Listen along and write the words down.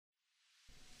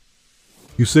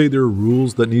You say there are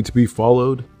rules that need to be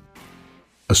followed?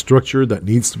 A structure that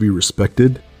needs to be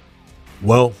respected?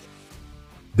 Well,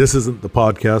 this isn't the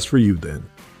podcast for you then.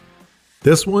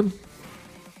 This one,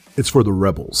 it's for the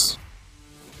rebels,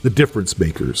 the difference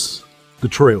makers, the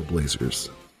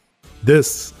trailblazers.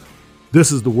 This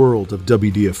is the world of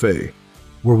WDFA,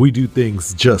 where we do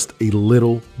things just a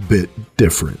little bit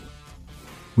different.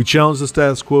 We challenge the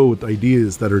status quo with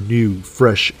ideas that are new,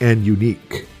 fresh, and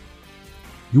unique.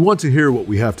 You want to hear what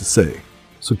we have to say,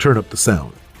 so turn up the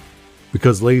sound.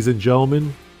 Because, ladies and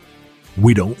gentlemen,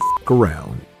 we don't f**k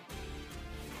around.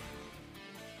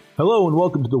 Hello and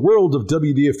welcome to the world of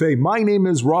WDFA. My name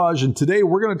is Raj, and today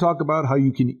we're going to talk about how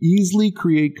you can easily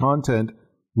create content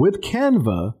with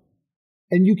Canva,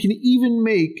 and you can even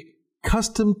make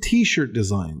custom t-shirt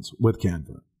designs with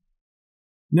Canva.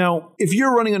 Now, if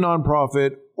you're running a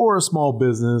nonprofit or a small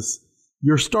business,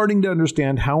 you're starting to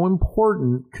understand how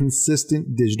important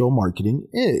consistent digital marketing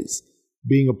is.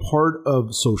 Being a part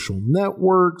of social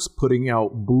networks, putting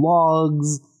out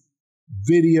blogs,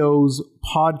 videos,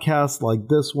 podcasts like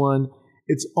this one,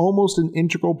 it's almost an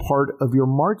integral part of your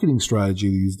marketing strategy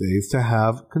these days to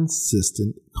have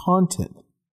consistent content.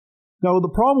 Now, the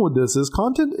problem with this is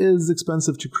content is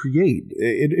expensive to create.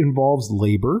 It involves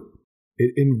labor.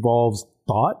 It involves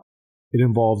thought. It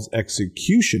involves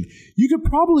execution. You could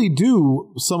probably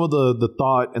do some of the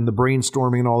thought and the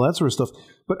brainstorming and all that sort of stuff,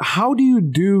 but how do you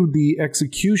do the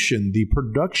execution, the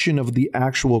production of the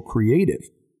actual creative?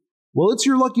 Well, it's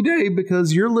your lucky day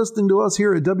because you're listening to us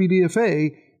here at WDFA,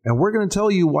 and we're going to tell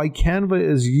you why Canva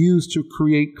is used to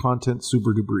create content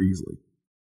super duper easily.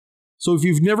 So if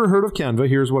you've never heard of Canva,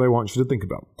 here's what I want you to think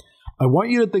about. I want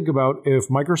you to think about if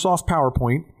Microsoft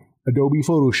PowerPoint, Adobe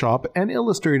Photoshop, and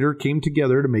Illustrator came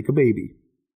together to make a baby.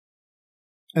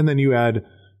 And then you add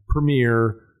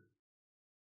Premiere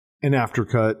and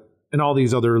Aftercut and all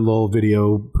these other little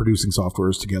video producing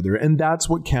softwares together. And that's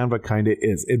what Canva kind of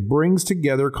is. It brings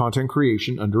together content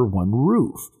creation under one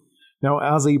roof. Now,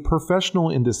 as a professional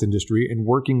in this industry and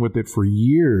working with it for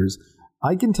years,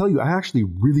 I can tell you I actually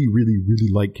really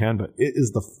like Canva. It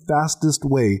is the fastest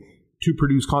way to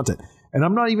produce content. And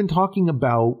I'm not even talking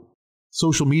about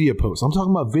social media posts. I'm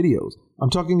talking about videos. I'm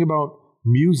talking about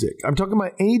music. I'm talking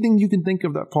about anything you can think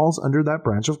of that falls under that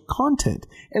branch of content.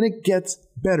 And it gets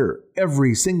better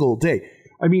every single day.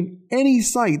 I mean, any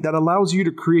site that allows you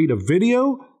to create a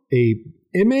video, a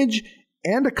image,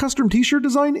 and a custom t-shirt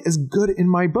design is good in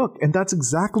my book. And that's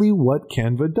exactly what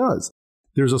Canva does.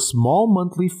 There's a small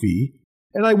monthly fee.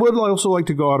 And I would also like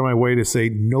to go out of my way to say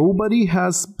nobody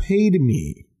has paid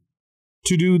me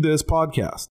to do this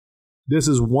podcast. This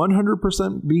is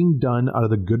 100% being done out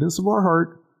of the goodness of our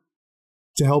heart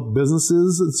to help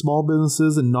businesses and small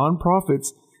businesses and nonprofits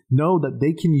know that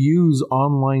they can use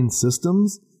online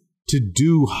systems to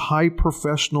do high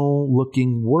professional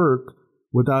looking work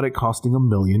without it costing $1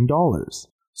 million.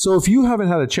 So if you haven't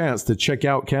had a chance to check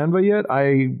out Canva yet,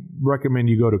 I recommend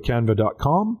you go to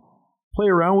canva.com, play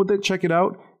around with it, check it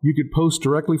out. You could post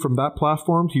directly from that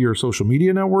platform to your social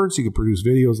media networks. You could produce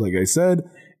videos, like I said,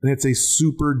 and it's a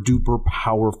super duper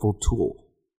powerful tool.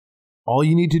 All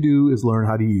you need to do is learn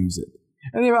how to use it.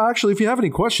 And if you have any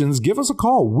questions, give us a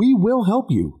call. We will help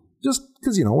you. Just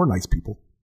because, we're nice people.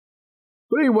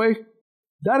 But anyway,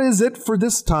 that is it for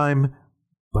this time.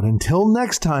 But until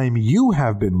next time, you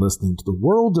have been listening to the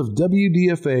world of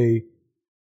WDFA,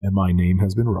 and my name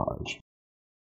has been Raj.